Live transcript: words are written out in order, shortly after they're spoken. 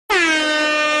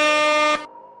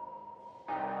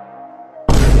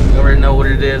know what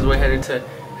it is. We're headed to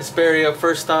Hesperia,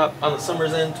 first stop on the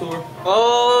Summer's End tour.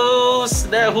 Oh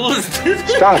snap, who's this?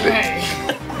 Stop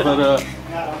it. But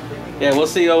yeah, we'll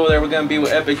see you over there. We're gonna be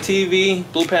with Epic TV,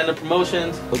 Blue Panda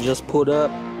Promotions. We just pulled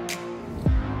up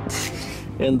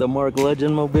in the Mark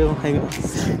Legend mobile. Hang on.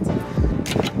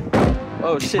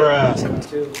 Oh shit. Bruh.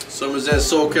 Summer's End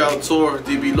SoCal tour,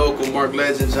 DB Local, Mark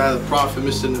Legend, Jai the Prophet,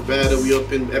 Mr. Nevada. We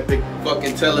up in Epic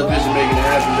fucking television making it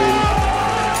happen, baby.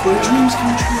 Where dreams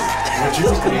come true. Where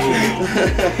dreams come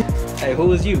true. Hey,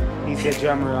 who is you? He's the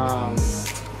drummer,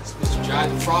 Mr. Jai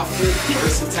the Prophet,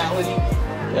 Versatility.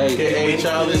 Hey,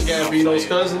 Childish Gambino's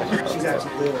cousin. She's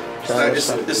actually good.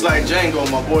 It's like Django,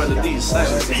 my boy, the D.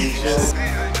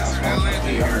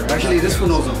 Actually, this one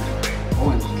knows him.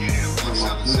 Owen.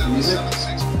 Music.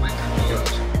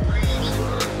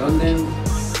 London,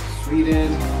 Sweden,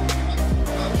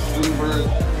 Schoenberg,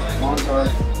 Montauk.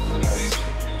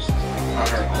 I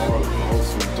heard all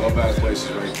some dope-ass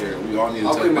places right there. We all need to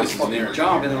I'll take quit my places fucking there.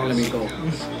 job and then let me go.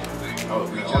 Oh,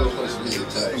 man, all the places we need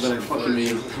to take. I'm gonna fucking me.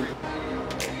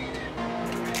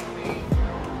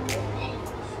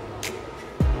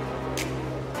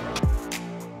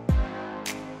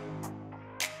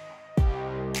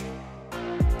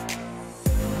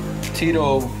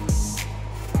 Tito,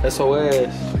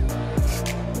 SOS.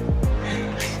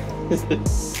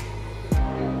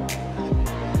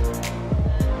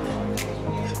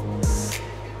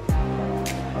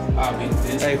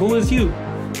 Hey, who is you?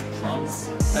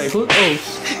 Hey, who? Oh.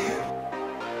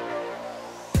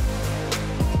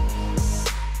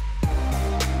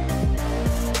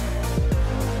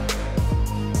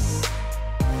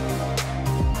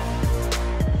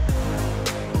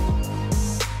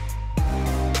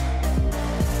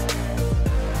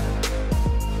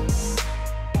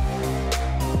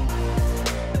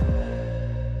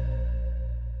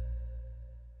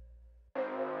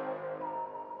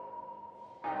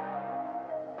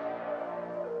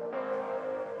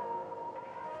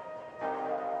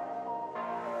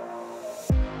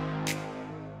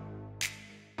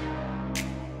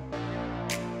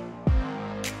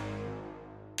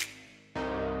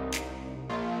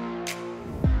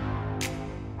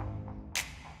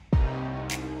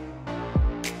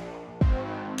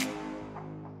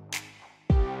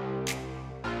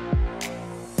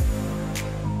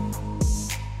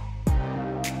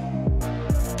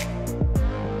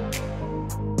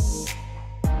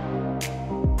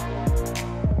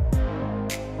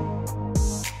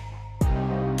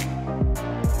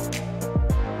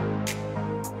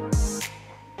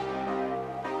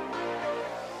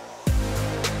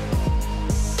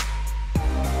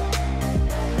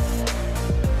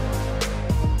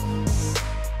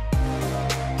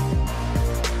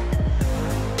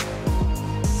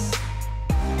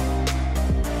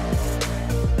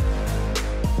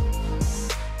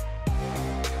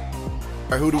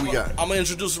 All right, who do we got? I'm gonna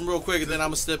introduce them real quick, and then I'm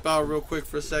gonna step out real quick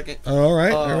for a second. All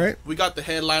right. We got the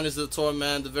headliners of the tour,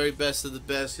 man. The very best of the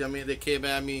best. I mean, they came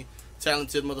at me,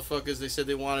 talented motherfuckers. They said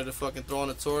they wanted to fucking throw on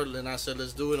a tour, and I said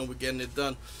let's do it, and we're getting it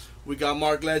done. We got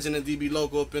Mark Legend and DB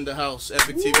Local up in the house.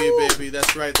 Epic TV, baby.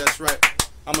 That's right. That's right.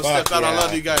 I'm gonna step out. I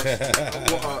love you guys.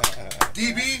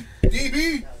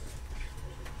 DB.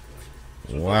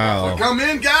 Wow. Come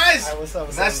in, guys. Hi, what's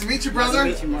up? Nice to meet you, brother.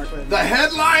 Nice to meet you, Mark. The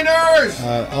headliners.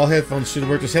 All headphones should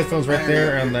work. There's headphones right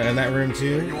there in that room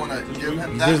too. You want to give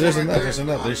him that? There's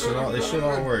enough. They should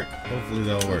all work. Hopefully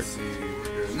they'll work.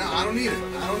 No, I don't need it.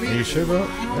 I don't need Are you it. sure, bro? All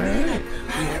right.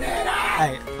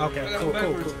 Hey, okay, cool.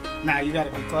 Nah, you gotta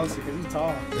be closer because you're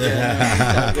tall.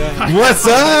 What's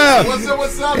up?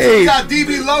 What's up? Hey. We got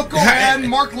DB Local and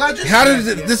Mark Legend. How did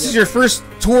this is your first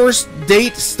tour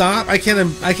date stop? I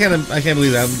can't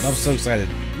believe that. I'm so excited.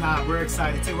 Nah, we're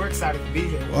excited too. We're excited to be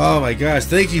here. Oh my gosh!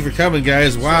 Thank you for coming,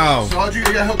 guys. Wow. So how'd you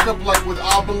get hooked up like with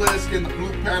Obelisk and the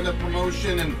Blue Panda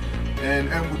Promotion and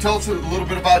tell us a little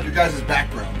bit about you guys'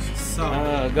 backgrounds.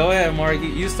 So Go ahead, Mark.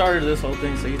 You started this whole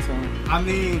thing, so you tell me. I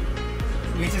mean,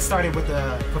 we just started with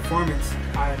a performance.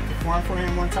 I performed for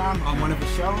him one time on one of his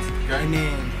shows, Okay. and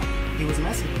then he was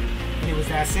messing with me. And it was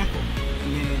that simple.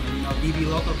 And then, you know, DB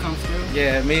Local comes through.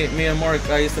 Yeah, me and Mark,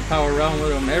 I used to power around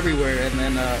with him everywhere, and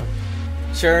then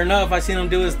sure enough, I seen him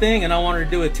do his thing, and I wanted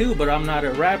to do it too, but I'm not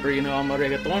a rapper, you know, I'm a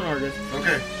reggaeton artist.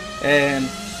 Okay. And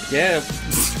yeah,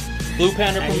 Blue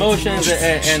Panda Promotions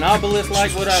and Obelisk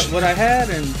liked what I had,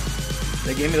 and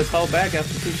they gave me the call back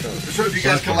after 2 shows. So do you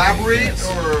guys collaborate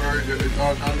or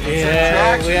on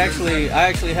Yeah, tracks? I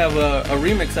actually have a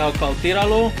remix out called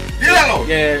Tíralo. Tíralo!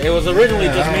 Yeah, it was originally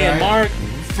just me and Mark.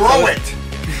 Throw it!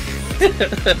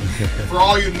 For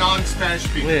all you non-Spanish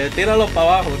speakers. Yeah, tíralo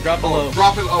para abajo, drop it low.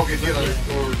 Drop it. Okay, or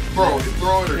throw it.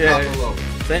 Throw it or drop it low.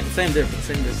 Same difference.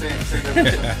 Same difference.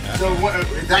 So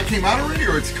that came out already,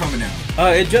 or it's coming out?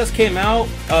 It just came out.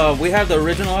 We have the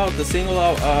original out, the single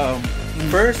out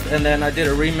first, and then I did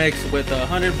a remix with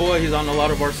Hunted Boy. He's on a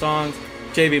lot of our songs.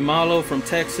 JV Malo from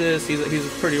Texas. He's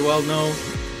pretty well known.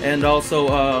 And also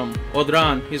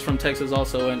Odran. He's from Texas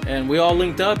also. And we all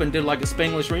linked up and did like a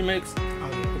Spanglish remix.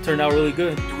 It turned out really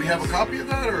good. Do we have a copy of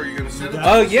that, or are you gonna send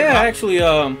it? Yeah, actually,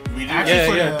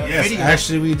 Yes,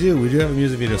 actually we do. We do have a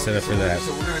music video set up for that.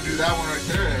 So we're gonna do that one right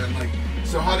there. And like,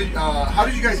 so how did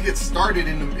you guys get started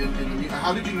in the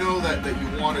how did you know that you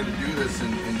wanted to do this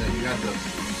and that you had to?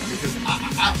 Because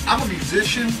I'm a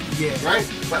musician, right?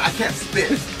 But I can't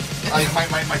spit. My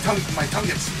tongue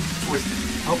gets twisted.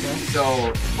 Okay.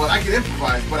 So, but I can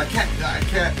improvise, but I can't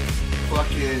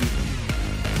fucking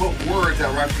put words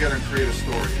that rhyme together and create a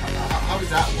story. How does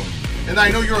that work? And I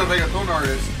know you're a reggaeton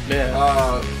artist.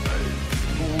 Yeah.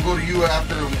 We'll go to you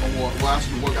after, and we'll ask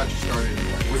you what got you started.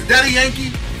 Was it Daddy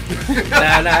Yankee?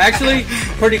 Nah, actually,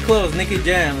 pretty close. Nicky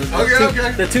Jam.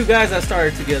 Okay. The two guys that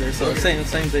started together, so same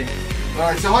thing. All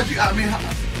right. So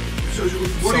so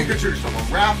what do you consider yourself?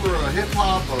 A rapper, a hip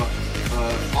hop,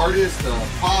 artist,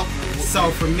 pop?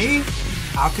 So for me,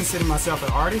 I'll consider myself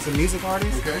an artist, a music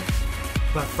artist. Okay.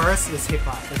 But first, it's hip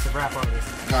hop. It's a rap artist.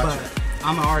 Gotcha. But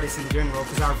I'm an artist in general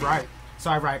because I write. So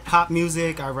I write pop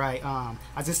music. I write. I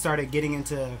just started getting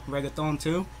into reggaeton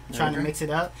too, trying to mix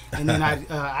it up. And then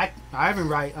I even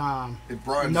write.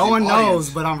 No one knows,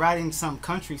 but I'm writing some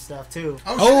country stuff too.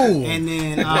 Oh. And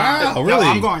then wow, really?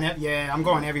 I'm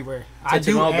going everywhere. I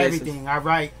do everything. I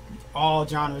write all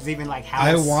genres, even like house.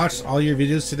 I watched all your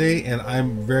videos today, and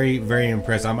I'm very, very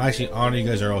impressed. I'm actually honored you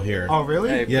guys are all here. Oh, really?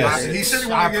 Hey, yes. He said he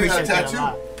wanted to get that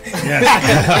tattoo. Yes.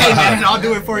 Hey man, I'll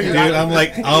do it for you. Dude, I'm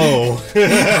like, oh.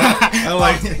 I'm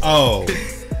like, oh.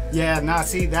 Yeah, nah,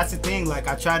 see, that's the thing. Like,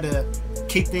 I try to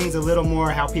keep things a little more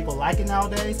how people like it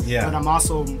nowadays. Yeah. But I'm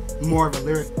also more of a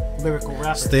lyrical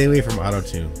rapper. Stay away from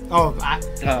auto-tune. Oh, I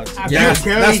Yes,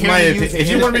 barely that's hear my you opinion. use it. If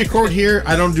you want to record here,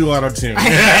 I don't do auto-tune.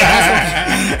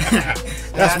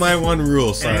 That's my one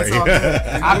rule, sorry. We don't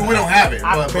have it,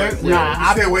 but we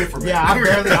stay away from it. Yeah, I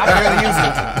barely use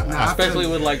it. Nah, Especially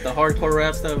with like the hardcore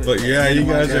rap stuff. But yeah, you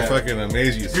guys are fucking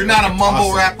amazing. You're not a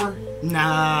mumble rapper?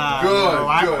 Nah. Good, no,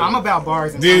 I'm about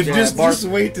bars and dude, punchlines. just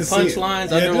wait to see.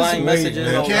 Punchlines, underlying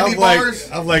messages. Man. Candy bars?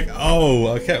 I'm like,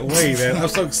 oh, I can't wait, man. I'm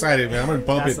so excited, man. I'm gonna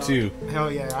bump it too.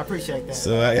 Hell yeah, I appreciate that.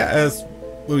 So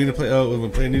we're gonna play. We're gonna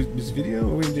play a new music video.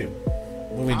 What we do?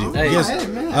 What we do? Hey, yes.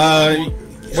 man.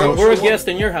 We're a guest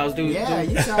in your house, dude. Yeah,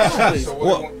 you sound So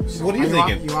what are you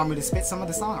thinking? You want me to spit some of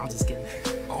the song? I'm just kidding.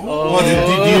 Oh,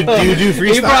 do you do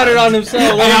freestyle? He brought it on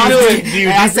himself. Let him do it. Do you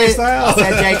do freestyle? I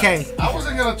said JK. I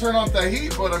wasn't gonna turn off the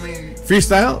heat, but I mean,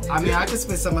 freestyle? I mean, I can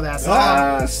spit some of that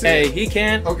song. Hey, he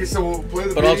can. Okay, so we'll play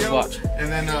the But I'll video, just watch.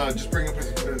 and then just bring up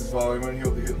his volume, and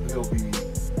he'll be.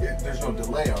 There's no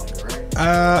delay on it,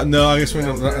 right? No, I guess we're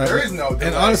not. There is no delay.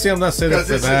 And honestly, I'm not set up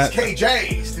for that. Because this is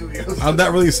KJ Studios. I'm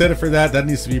not really set up for that. That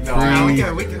needs to be pre.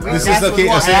 This is okay.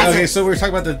 Okay, so we're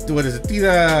talking about what is it?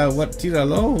 Tira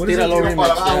Lo? What is Tira it? Lo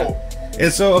remix.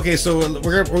 And so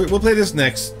we'll play this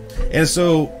next. And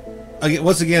so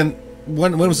once again,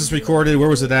 when was this recorded? Where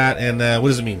was it at? And what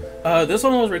does it mean? This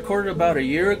one was recorded about a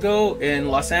year ago in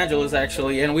Los Angeles,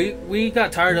 actually, and we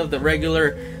got tired of the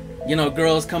regular,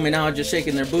 girls coming out just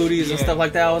shaking their booties and stuff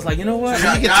like that. I was like, you know what?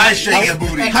 Guys shaking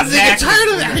booty. How did they get tired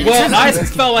of that? Well, I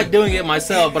felt like doing it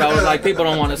myself, but I was like, people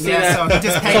don't want to see that.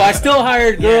 So I still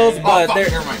hired girls, but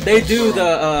never mind. they do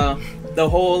the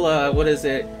whole what is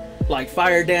it? Like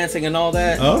fire dancing and all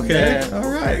that. Okay. Yeah.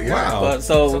 All right. Wow. But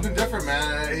something different,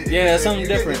 man. Something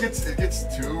different. It gets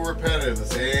too repetitive. The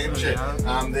same shit.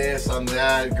 I'm this, I'm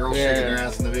that. Girl shaking her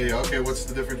ass in the video. Okay, what's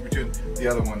the difference between the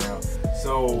other one now?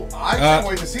 So I can't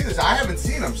wait to see this. I haven't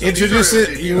seen them. So introduce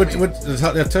it.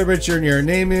 Tell me what your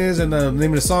name is and the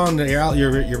name of the song,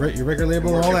 your record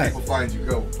label, and all that. People find you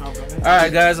go. All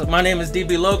right, guys. My name is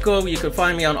DB Loco. You can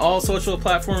find me on all social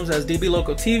platforms as DB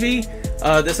Loco TV.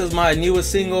 This is my newest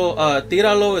single,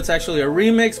 Tíralo. It's actually a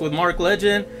remix with Mark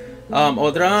Legend,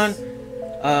 Odran,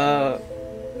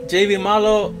 JV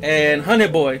Malo, and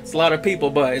Hunted Boy. It's a lot of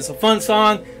people, but it's a fun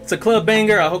song. It's a club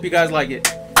banger. I hope you guys like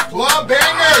it. Club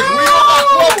bangers! We love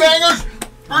club bangers!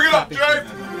 Bring it up, Jay!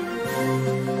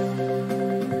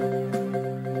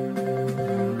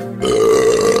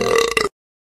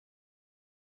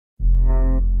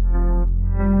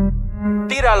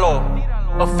 Tíralo,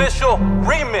 official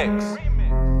remix.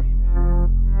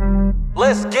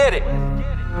 Let's get it.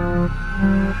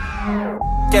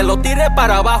 Que lo tire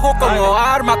para abajo como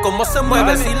arma, como se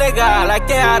mueve es ilegal, hay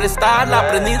que arrestarla.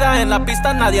 Prendida en la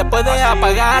pista, nadie puede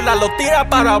apagarla. Lo tira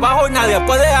para abajo y nadie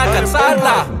puede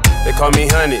alcanzarla. They call me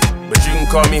Honey, but you can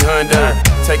call me Hyundai.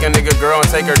 Take a nigga girl and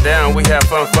take her down, we have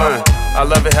fun. I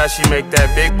love it how she make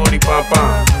that big booty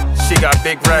pom-pom. She got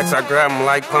big racks, I grab them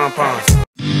like pom-poms.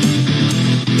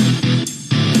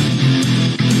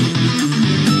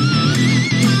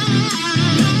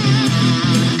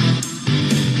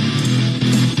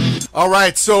 All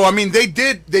right, so I mean, they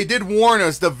did warn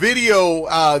us. The video,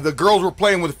 the girls were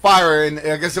playing with fire, and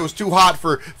I guess it was too hot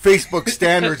for Facebook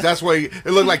standards. That's why it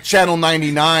looked like Channel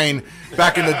 99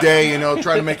 back in the day. You know,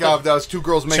 trying to make out that was two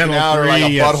girls making Channel out 3, or like a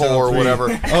yeah, butthole or whatever.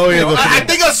 Oh yeah, I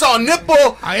think I saw a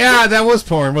nipple. Yeah, that was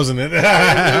porn, wasn't it?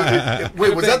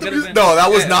 Wait, was that the music? No,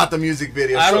 that was not the music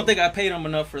video. I don't think I paid them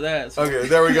enough for that. So. Okay,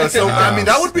 there we go. So I mean,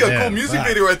 that would be a cool music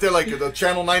video right there, like the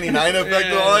Channel 99 effect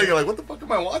and all that. You're like, what the fuck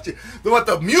am I watching? But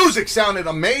the music sounded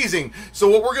amazing. So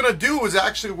what we're gonna do is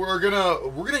actually we're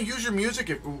gonna use your music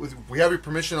if we have your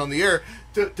permission on the air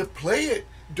to play it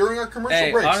during our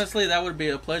commercial breaks. Honestly, that would be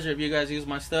a pleasure if you guys use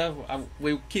my stuff.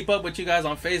 We keep up with you guys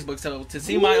on Facebook, so to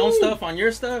see my own stuff on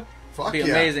your stuff would be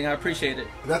amazing. I appreciate it.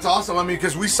 That's awesome. I mean,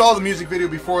 because we saw the music video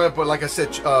before that, but like I said,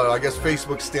 I guess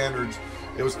Facebook standards,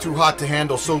 it was too hot to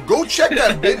handle. So go check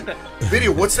that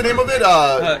video. What's the name of it?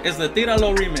 It's the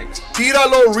Tíralo Remix.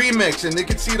 Tíralo Remix, and they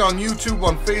can see it on YouTube,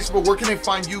 on Facebook. Where can they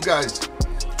find you guys?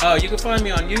 You can find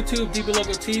me on YouTube, DB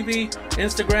Loco TV,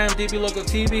 Instagram, DB Loco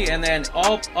TV, and then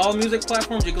all music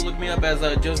platforms. You can look me up as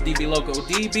just DB Loco,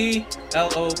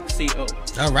 DB-LOCO.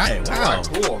 All right, wow, all right,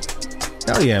 cool.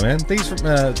 Hell yeah, man! Thanks for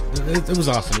it was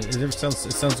awesome. It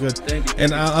sounds good. Thank you.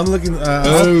 And I'm looking.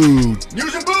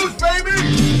 News and booze, baby.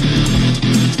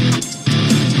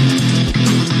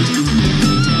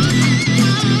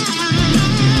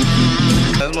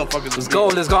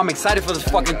 Let's go, I'm excited for this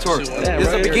fucking tour. This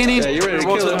is the beginning. We're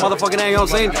going to the motherfucking end, you know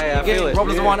what I'm saying? I feel it.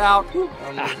 Robles the one out.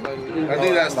 I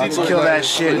think that's Let's kill that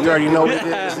shit. You already know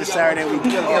this Saturday we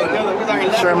kill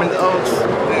it. Sherman Oaks.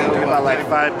 About like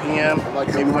 5 p.m.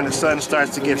 Maybe when the sun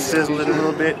starts to get sizzling a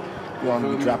little bit. We're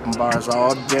gonna be dropping bars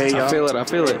all day, y'all. I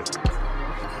feel it.